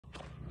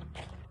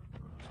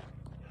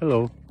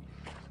Hello,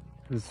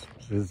 this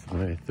is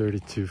my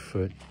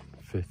 32-foot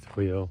fifth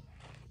wheel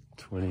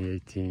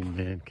 2018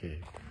 man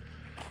cave.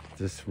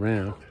 This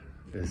ramp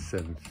is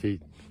 7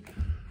 feet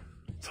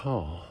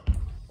tall,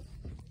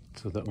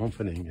 so the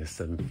opening is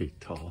 7 feet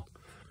tall.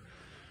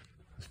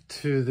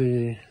 To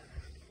the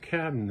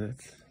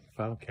cabinets,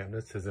 file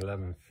cabinets is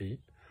 11 feet.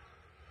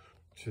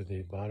 To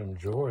the bottom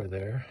drawer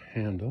there,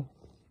 handle,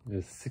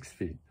 is 6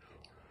 feet.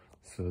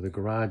 So the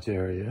garage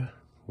area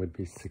would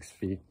be 6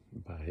 feet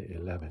by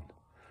 11.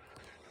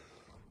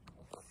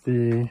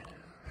 The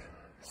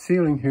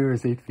ceiling here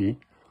is 8 feet.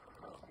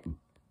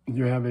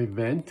 You have a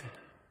vent,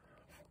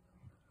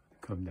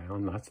 come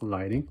down, lots of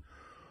lighting.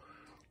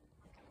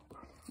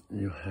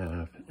 You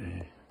have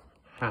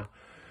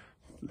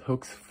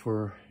hooks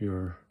for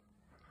your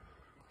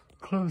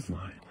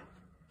clothesline.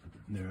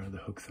 There are the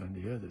hooks on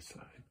the other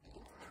side.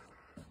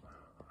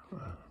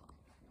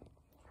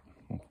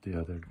 The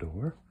other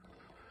door,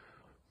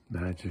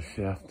 Magic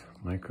Shaft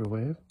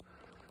microwave.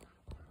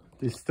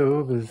 The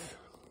stove is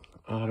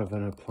out of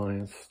an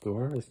appliance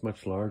store. It's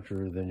much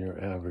larger than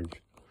your average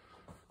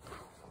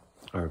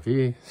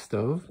RV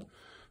stove.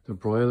 The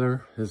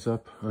broiler is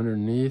up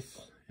underneath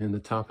in the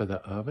top of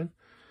the oven,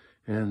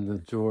 and the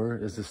drawer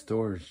is a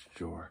storage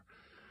drawer.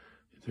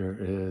 There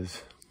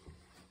is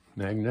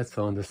magnets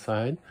on the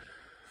side.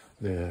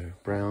 The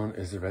brown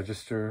is the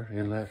register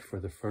inlet for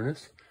the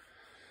furnace.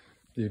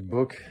 The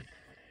book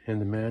and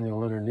the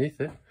manual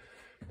underneath it.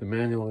 The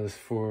manual is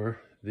for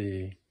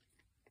the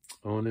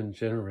Onan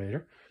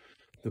generator.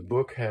 The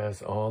book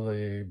has all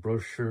the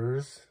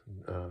brochures,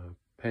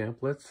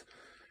 pamphlets,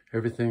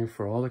 everything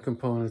for all the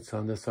components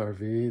on this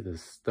RV, the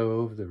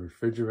stove, the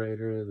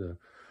refrigerator, the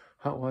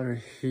hot water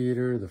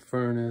heater, the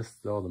furnace,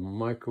 all the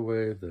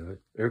microwave, the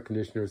air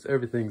conditioners,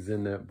 everything's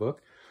in that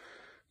book.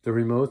 The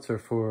remotes are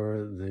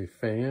for the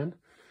fan,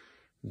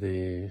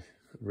 the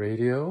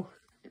radio,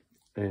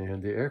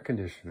 and the air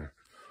conditioner.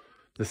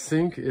 The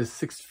sink is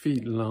 6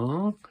 feet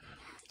long.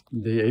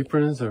 The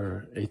aprons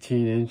are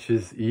 18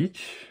 inches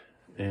each.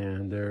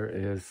 And there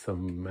is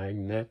some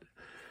magnetic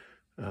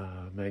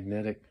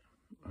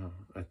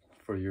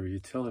for your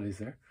utilities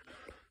there.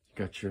 You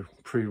got your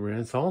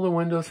pre-rinse. All the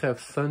windows have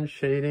sun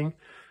shading.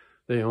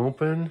 They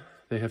open,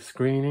 they have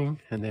screening,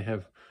 and they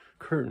have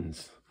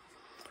curtains.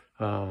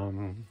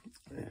 The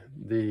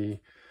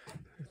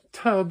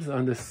tubs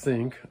on the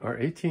sink are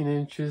 18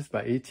 inches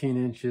by 18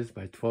 inches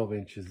by 12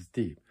 inches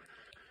deep.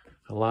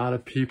 A lot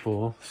of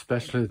people,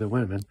 especially the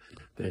women,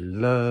 they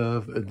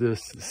love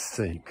this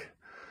sink.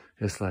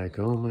 It's like,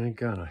 oh my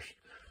gosh.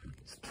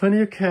 There's plenty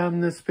of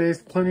cabinet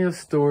space, plenty of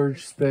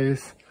storage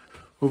space.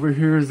 Over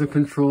here is the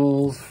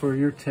controls for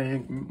your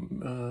tank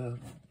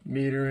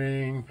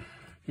metering.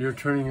 You're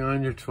turning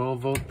on your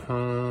 12-volt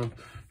pump,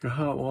 your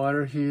hot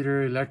water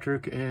heater,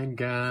 electric and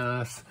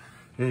gas,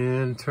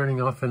 and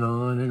turning off and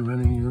on and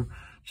running your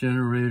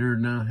generator.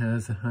 Now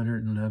has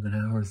 111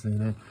 hours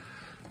in it.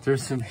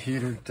 There's some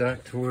heater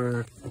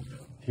ductwork,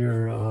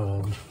 your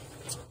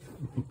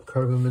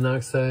carbon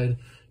monoxide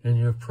and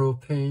your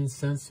propane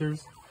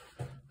sensors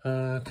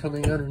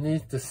coming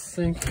underneath the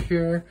sink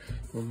here.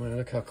 Oh my,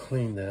 look how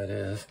clean that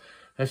is.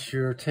 That's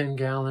your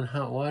 10-gallon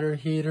hot water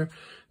heater.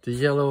 The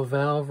yellow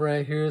valve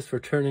right here is for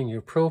turning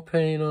your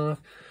propane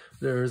off.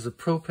 There's a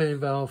propane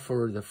valve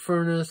for the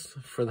furnace,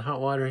 for the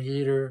hot water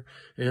heater,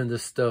 and the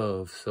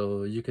stove.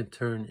 So you can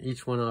turn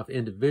each one off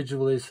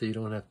individually so you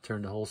don't have to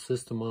turn the whole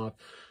system off,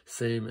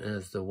 same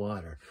as the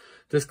water.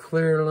 This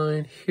clear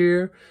line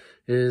here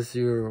is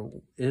your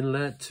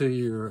inlet to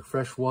your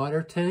fresh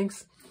water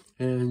tanks,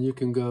 and you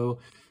can go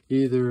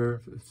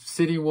either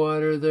city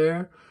water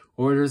there,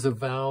 or there's a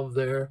valve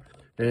there,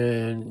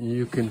 and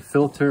you can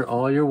filter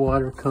all your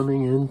water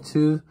coming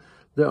into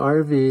the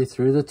RV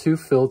through the 2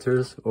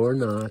 filters or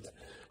not,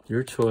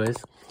 your choice.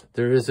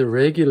 There is a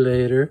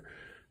regulator,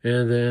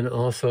 and then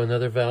also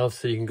another valve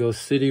so you can go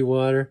city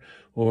water,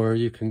 or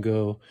you can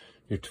go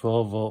your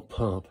 12-volt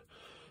pump.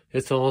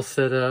 It's all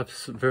set up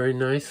very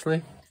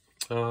nicely.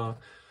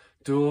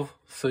 Dual,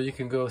 so you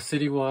can go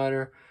city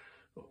water.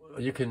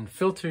 You can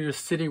filter your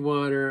city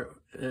water,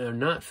 or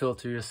not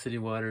filter your city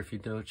water if you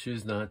don't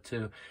choose not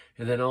to.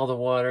 And then all the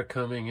water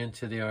coming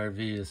into the RV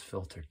is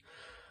filtered.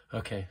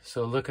 Okay,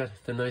 so look at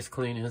the nice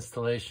clean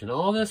installation.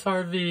 All this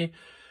RV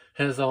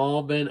has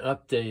all been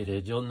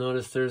updated. You'll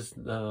notice there's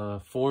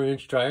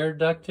 4-inch dryer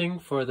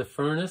ducting for the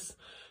furnace.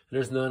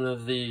 There's none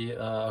of the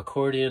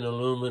accordion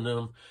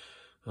aluminum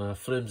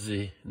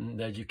flimsy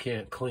that you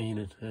can't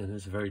clean, and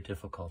it's very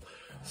difficult.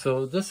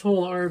 So this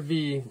whole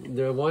RV,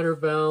 the water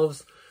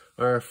valves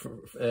are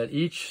at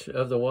each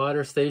of the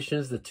water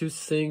stations. The 2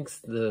 sinks,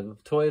 the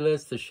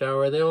toilets, the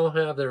shower, they all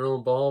have their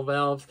own ball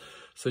valves,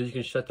 so you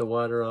can shut the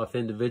water off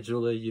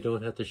individually. You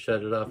don't have to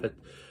shut it off at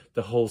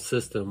the whole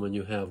system when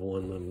you have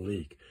one little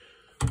leak.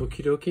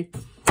 Okie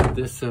dokie.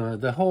 This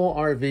the whole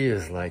RV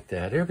is like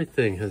that.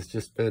 Everything has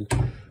just been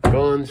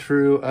gone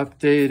through,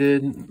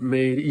 updated,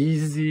 made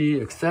easy,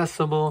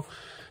 accessible,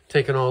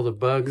 taken all the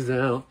bugs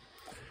out.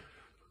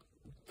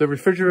 The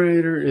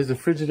refrigerator is a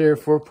Frigidaire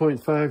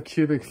 4.5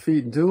 cubic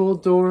feet dual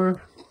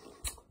door.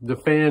 The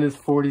fan is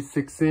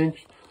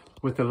 46-inch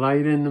with the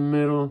light in the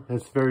middle.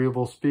 It's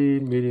variable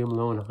speed, medium,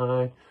 low, and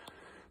high.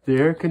 The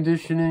air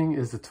conditioning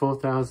is a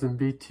 12,000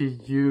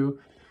 BTU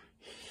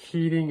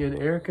heating and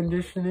air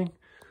conditioning.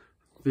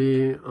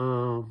 The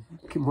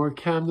more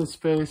cabinet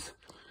space,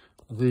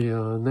 the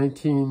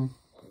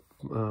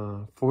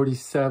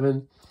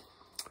 1947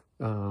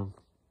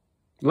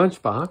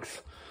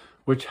 lunchbox,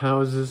 which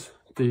houses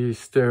the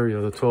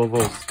stereo, the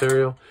 12-volt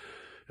stereo.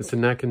 It's a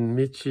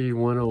Nakamichi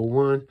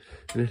 101,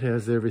 and it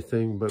has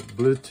everything but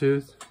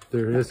Bluetooth.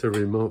 There is a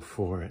remote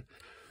for it.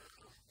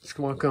 Let's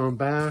walk on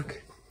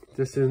back,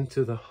 just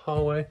into the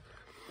hallway.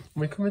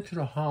 When we come into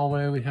the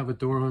hallway, we have a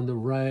door on the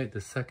right,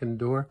 the second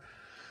door.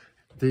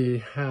 They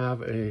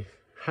have a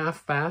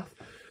half bath,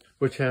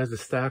 which has a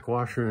stack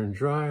washer and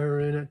dryer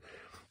in it.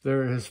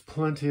 There is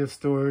plenty of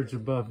storage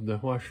above the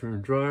washer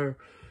and dryer.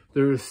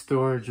 There is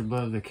storage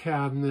above the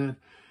cabinet.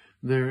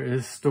 There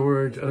is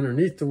storage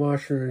underneath the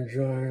washer and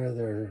dryer.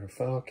 There are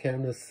file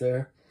cabinets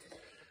there.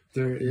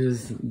 There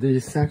is the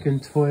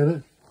second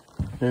toilet,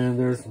 and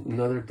there's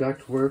another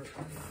ductwork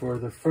for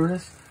the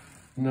furnace,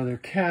 another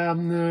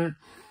cabinet,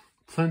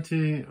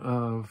 plenty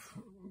of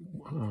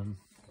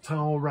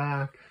towel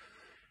rack,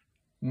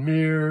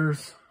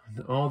 mirrors.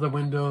 All the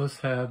windows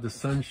have the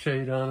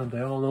sunshade on them.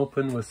 They all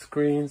open with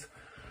screens.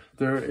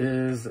 There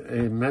is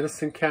a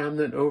medicine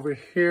cabinet over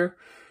here.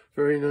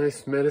 Very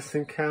nice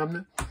medicine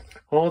cabinet.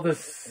 All the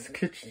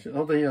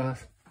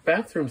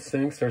bathroom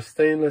sinks are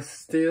stainless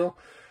steel.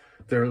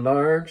 They're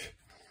large.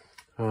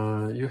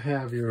 You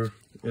have your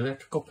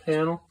electrical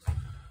panel,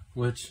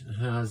 which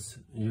has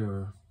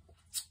your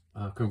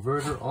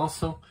converter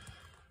also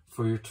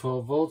for your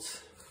 12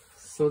 volts.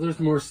 So there's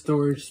more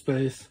storage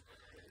space,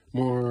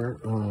 more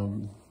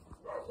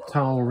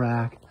towel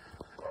rack.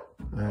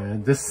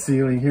 And this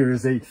ceiling here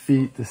is 8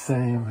 feet, the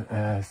same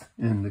as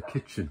in the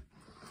kitchen.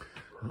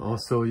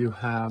 Also, you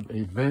have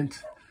a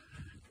vent,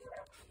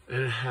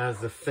 and it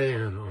has a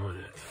fan on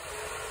it.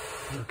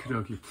 Okie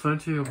dokie,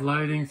 plenty of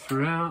lighting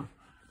throughout,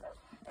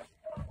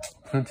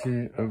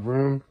 plenty of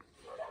room,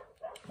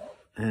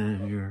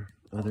 and your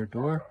other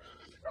door.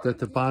 At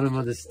the bottom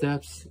of the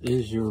steps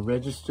is your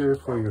register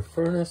for your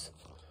furnace.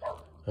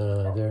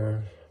 There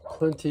are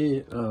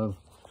plenty of,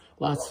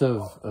 lots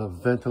of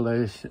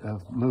ventilation,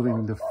 of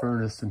moving the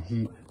furnace and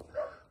heat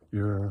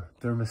your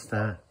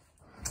thermostat.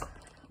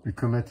 We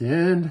come at the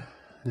end,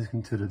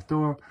 into the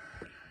door.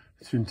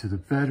 It's into the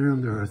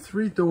bedroom. There are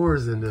 3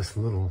 doors in this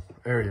little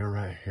area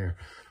right here.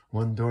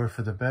 1 door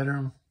for the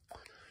bedroom,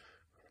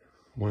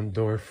 1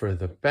 door for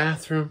the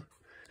bathroom.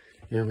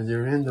 And when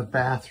you're in the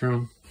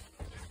bathroom,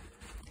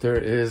 there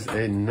is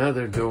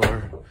another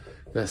door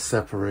that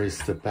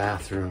separates the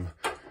bathroom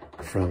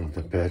from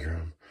the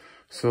bedroom.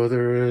 So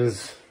there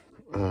is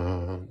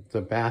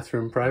the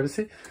bathroom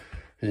privacy,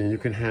 and you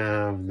can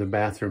have the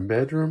bathroom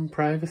bedroom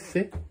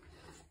privacy.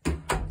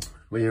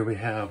 Here we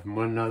have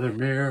one other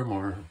mirror,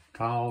 more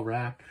towel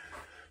rack,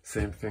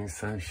 same thing,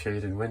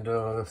 sunshaded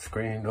window,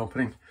 screen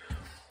opening.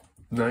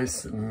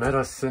 Nice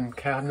medicine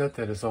cabinet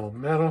that is all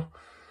metal.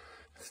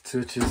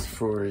 Switches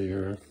for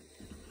your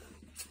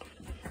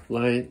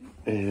light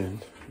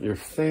and your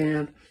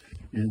fan.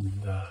 In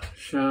the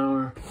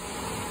shower.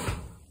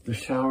 The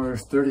shower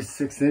is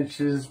 36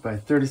 inches by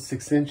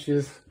 36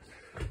 inches.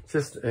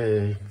 Just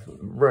a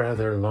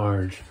rather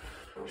large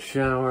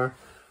shower.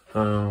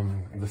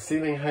 The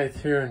ceiling height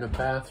here in the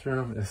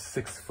bathroom is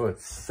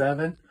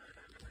 6'7",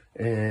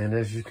 and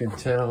as you can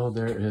tell,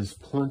 there is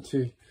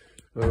plenty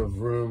of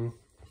room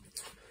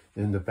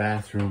in the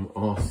bathroom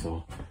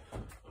also.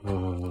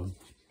 I'm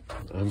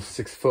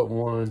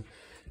 6'1",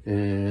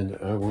 and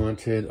I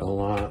wanted a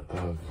lot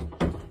of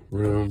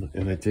room,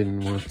 and I didn't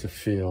want to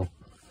feel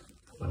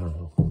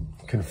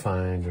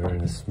confined or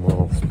in a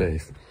small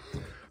space.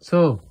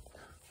 So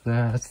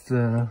that's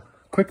the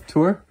quick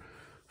tour.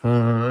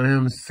 I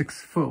am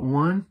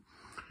 6'1",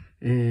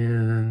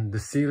 and the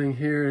ceiling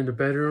here in the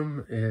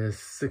bedroom is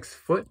 6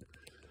 foot.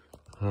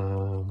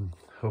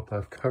 Hope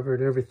I've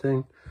covered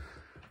everything,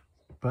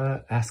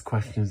 but ask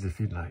questions if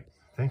you'd like.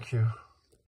 Thank you.